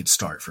 we could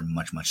start for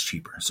much, much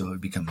cheaper. So it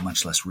would become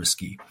much less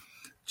risky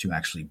to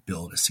actually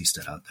build a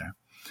seastead out there.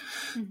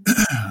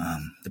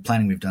 Mm-hmm. The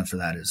planning we've done for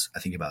that is, I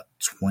think, about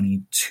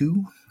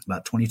 22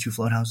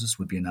 float houses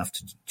would be enough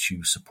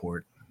to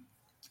support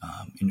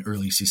an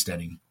early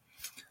seasteading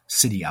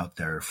city out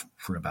there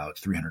for about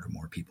 300 or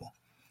more people,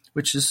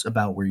 which is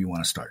about where you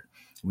want to start.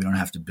 We don't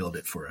have to build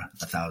it for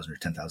 1,000 or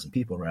 10,000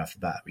 people right off the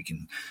bat. We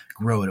can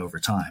grow it over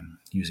time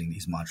using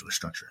these modular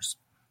structures.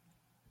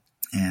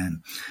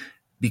 And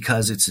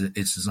because it's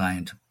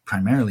designed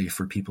primarily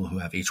for people who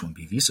have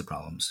H-1B visa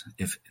problems,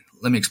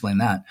 let me explain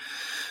that.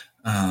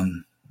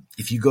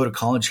 If you go to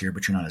college here,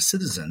 but you're not a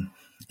citizen,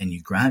 and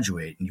you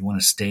graduate and you want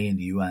to stay in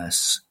the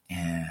U.S.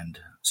 and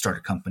start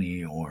a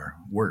company or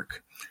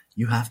work,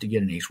 you have to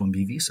get an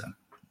H-1B visa.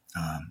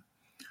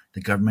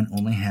 The government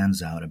only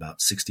hands out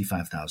about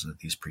 65,000 of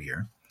these per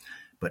year,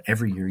 but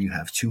every year you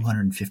have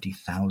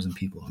 250,000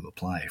 people who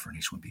apply for an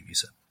H-1B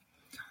visa.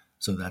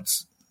 So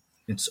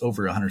it's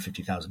over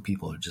 150,000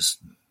 people who just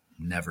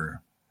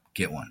never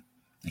get one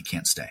and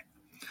can't stay.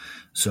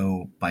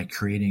 So by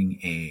creating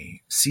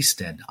a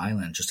seastead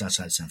island just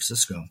outside San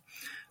Francisco,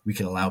 we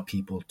could allow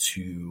people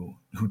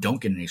who don't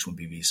get an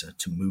H-1B visa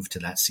to move to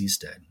that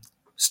seastead,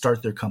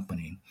 start their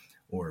company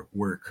or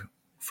work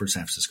for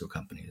San Francisco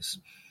companies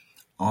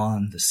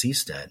on the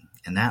seastead.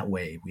 And that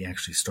way we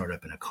actually start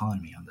up an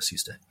economy on the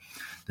seastead.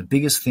 The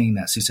biggest thing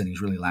that seasteading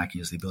is really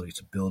lacking is the ability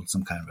to build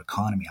some kind of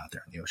economy out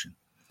there in the ocean.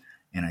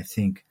 And I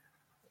think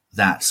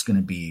that's going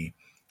to be,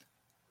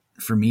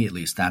 for me at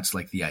least, that's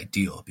like the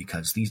ideal,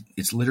 because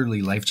it's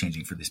literally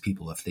life-changing for these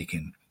people if they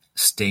can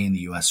stay in the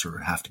U.S. or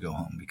have to go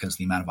home, because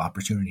the amount of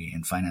opportunity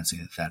and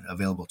financing that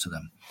available to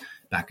them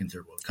back in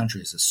third world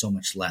countries is so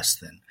much less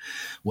than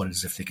what it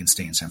is if they can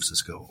stay in San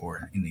Francisco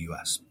or in the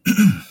U.S.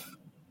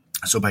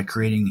 So by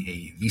creating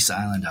a visa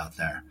island out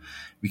there,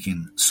 we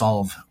can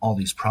solve all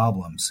these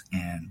problems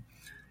and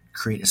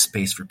create a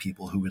space for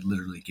people who would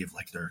literally give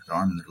like their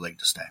arm and their leg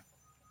to stay.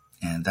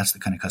 And that's the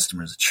kind of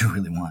customers that you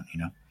really want,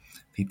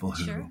 people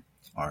who Sure.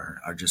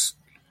 are just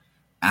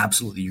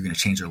absolutely, you're going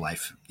to change their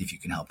life if you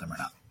can help them or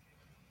not.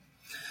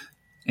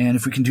 And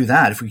if we can do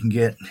that, if we can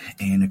get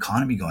an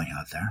economy going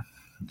out there,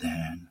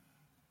 then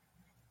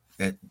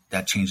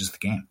that changes the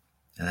game.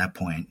 At that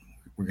point,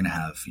 we're going to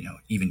have,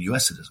 even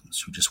U.S. citizens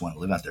who just want to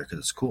live out there because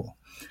it's cool.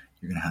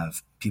 You're going to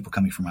have people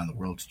coming from around the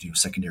world to do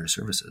secondary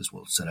services.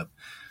 We'll set up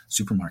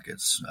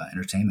supermarkets,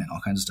 entertainment, all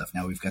kinds of stuff.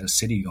 Now we've got a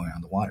city going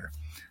on the water.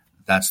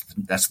 That's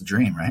the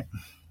dream, right?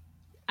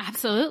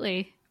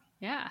 Absolutely.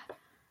 Yeah.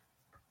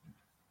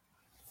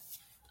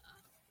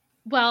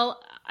 Well,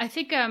 I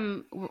think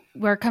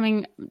we're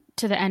coming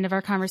to the end of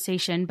our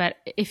conversation, but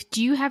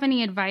do you have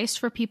any advice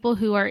for people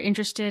who are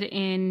interested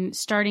in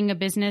starting a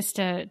business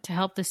to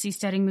help the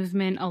seasteading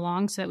movement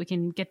along so that we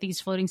can get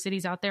these floating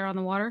cities out there on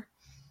the water?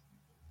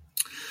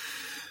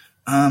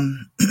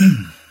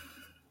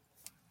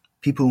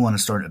 People who want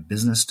to start a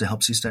business to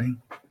help seasteading?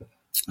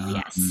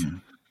 Yes.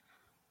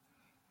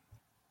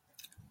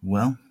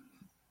 Well,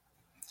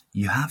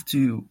 you have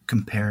to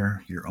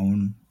compare your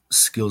own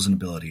skills and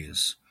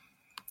abilities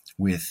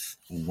with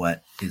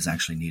what is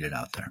actually needed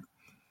out there.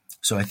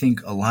 So I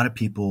think a lot of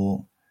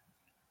people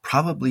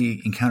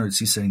probably encountered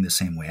seasteading the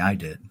same way I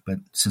did, but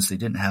since they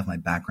didn't have my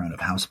background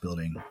of house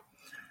building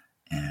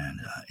and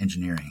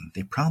engineering,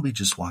 they probably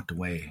just walked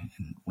away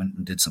and went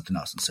and did something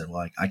else and said,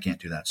 well, I can't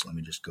do that, so let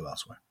me just go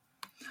elsewhere.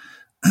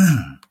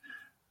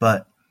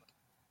 But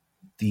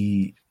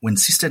when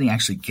seasteading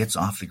actually gets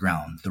off the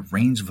ground, the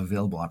range of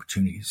available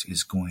opportunities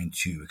is going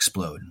to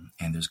explode,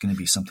 and there's going to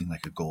be something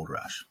like a gold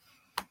rush,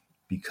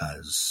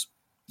 because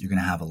you're going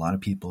to have a lot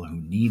of people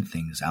who need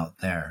things out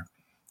there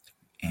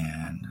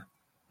and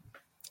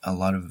a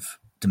lot of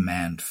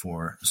demand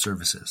for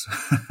services.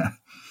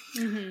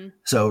 Mm-hmm.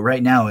 So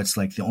right now it's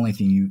like the only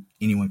thing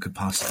anyone could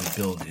possibly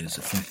build is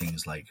a few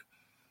things like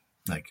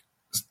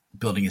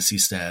building a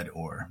seastead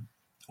or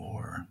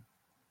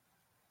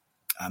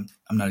I'm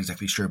not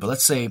exactly sure, but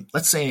let's say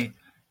in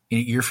a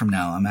year from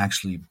now, I'm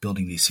actually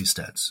building these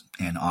seasteads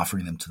and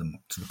offering them to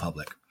the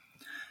public.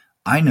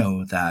 I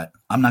know that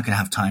I'm not going to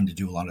have time to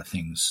do a lot of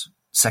things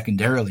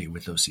secondarily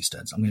with those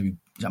seasteads.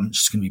 I'm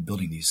just going to be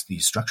building these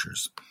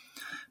structures.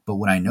 But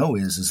what I know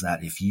is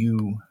that if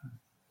you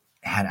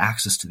had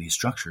access to these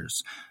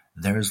structures,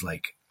 there's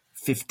like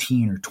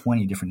 15 or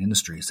 20 different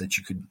industries that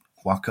you could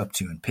walk up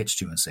to and pitch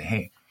to and say,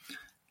 hey,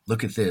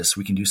 look at this,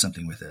 we can do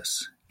something with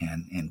this,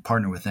 and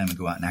partner with them and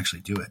go out and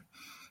actually do it,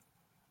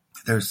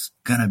 there's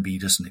going to be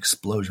just an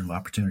explosion of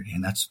opportunity.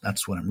 And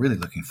that's what I'm really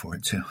looking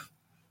forward to.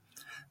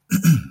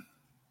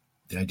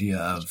 The idea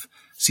of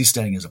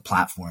seasteading as a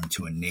platform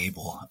to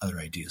enable other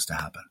ideas to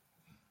happen.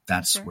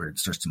 That's where it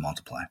starts to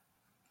multiply.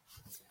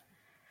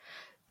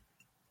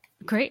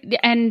 Great.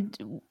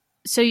 And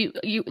so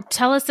you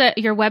tell us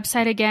your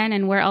website again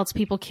and where else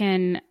people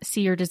can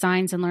see your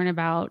designs and learn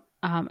about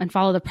and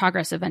follow the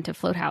progress of Ventive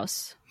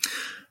Floathouse.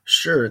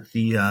 Sure.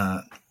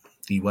 The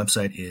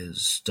website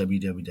is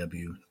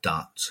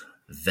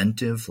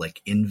www.ventive,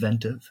 like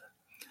inventive,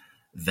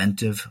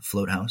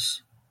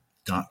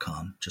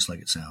 ventivefloathouse.com, just like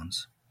it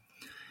sounds.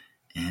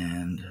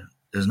 And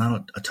there's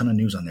not a ton of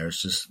news on there.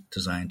 It's just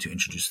designed to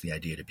introduce the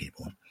idea to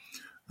people.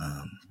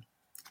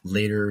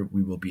 Later,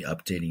 we will be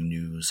updating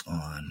news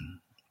on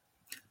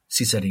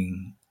the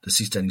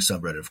seasteading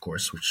subreddit, of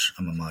course, which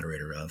I'm a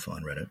moderator of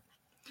on Reddit.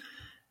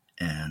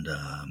 And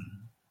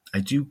I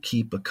do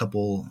keep a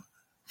couple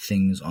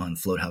things on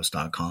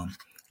floathouse.com.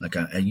 Like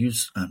I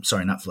use,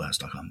 sorry, not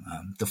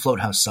floathouse.com, the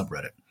Floathouse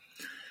subreddit.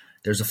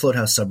 There's a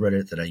Floathouse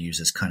subreddit that I use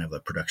as kind of a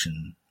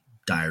production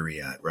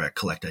diary where I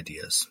collect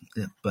ideas.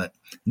 Yeah, but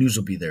news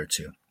will be there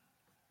too.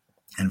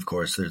 And of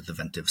course, there's the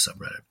Ventive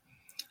subreddit.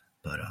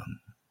 But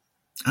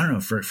I don't know,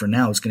 for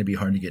now, it's going to be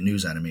hard to get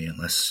news out of me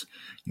unless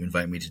you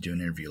invite me to do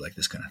an interview like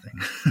this kind of thing.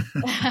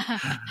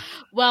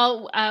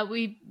 Well,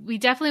 we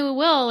definitely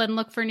will, and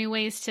look for new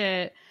ways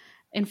to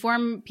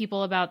inform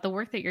people about the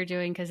work that you're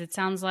doing, because it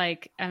sounds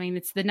like, I mean,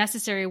 it's the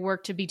necessary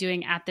work to be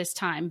doing at this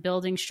time,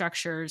 building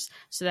structures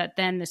so that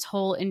then this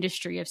whole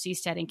industry of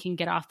seasteading can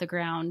get off the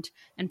ground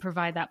and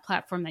provide that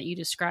platform that you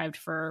described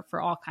for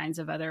all kinds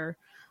of other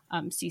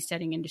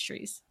seasteading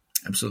industries.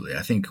 Absolutely.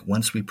 I think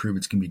once we prove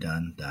it can be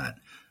done, that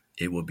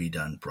it will be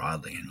done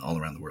broadly and all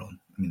around the world.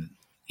 I mean,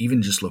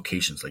 even just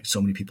locations, like so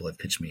many people have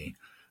pitched me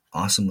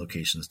awesome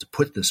locations to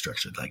put this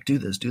structure, like do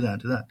this, do that,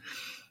 do that.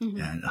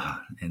 Mm-hmm.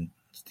 And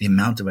the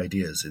amount of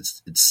ideas,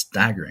 it's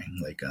staggering.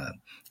 Like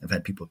I've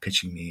had people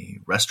pitching me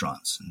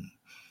restaurants and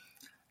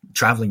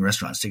traveling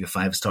restaurants, take a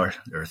 5-star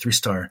or a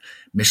 3-star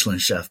Michelin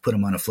chef, put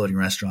them on a floating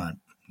restaurant,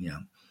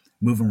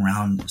 move them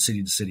around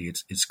city to city.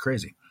 It's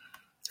crazy.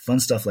 Fun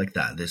stuff like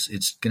that.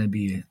 It's going to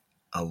be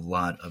a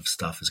lot of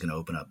stuff is going to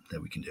open up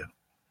that we can do.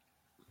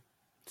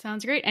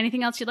 Sounds great.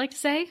 Anything else you'd like to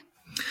say?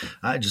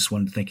 I just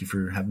wanted to thank you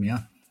for having me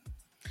on.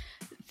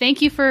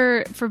 Thank you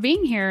for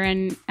being here,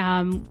 and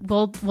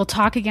we'll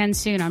talk again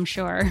soon, I'm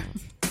sure.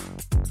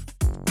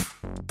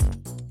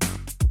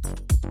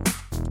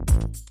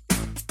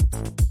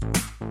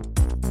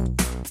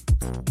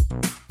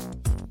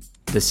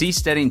 The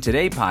Seasteading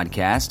Today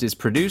podcast is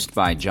produced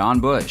by John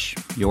Bush.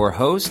 Your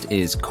host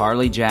is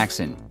Carly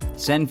Jackson.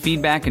 Send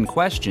feedback and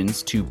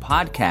questions to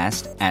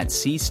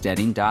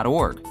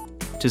podcast@seasteading.org.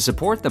 To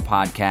support the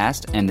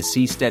podcast and the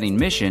Seasteading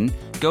mission,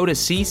 go to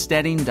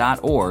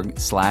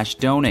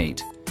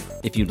seasteading.org/donate.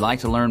 If you'd like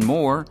to learn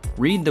more,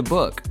 read the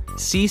book,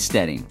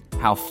 Seasteading: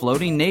 How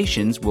Floating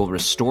Nations Will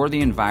Restore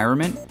the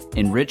Environment,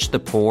 Enrich the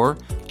Poor,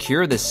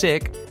 Cure the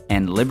Sick,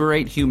 and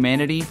Liberate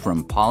Humanity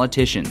from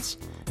Politicians.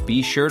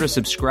 Be sure to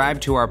subscribe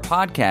to our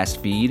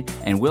podcast feed,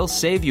 and we'll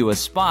save you a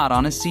spot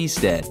on a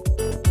seastead.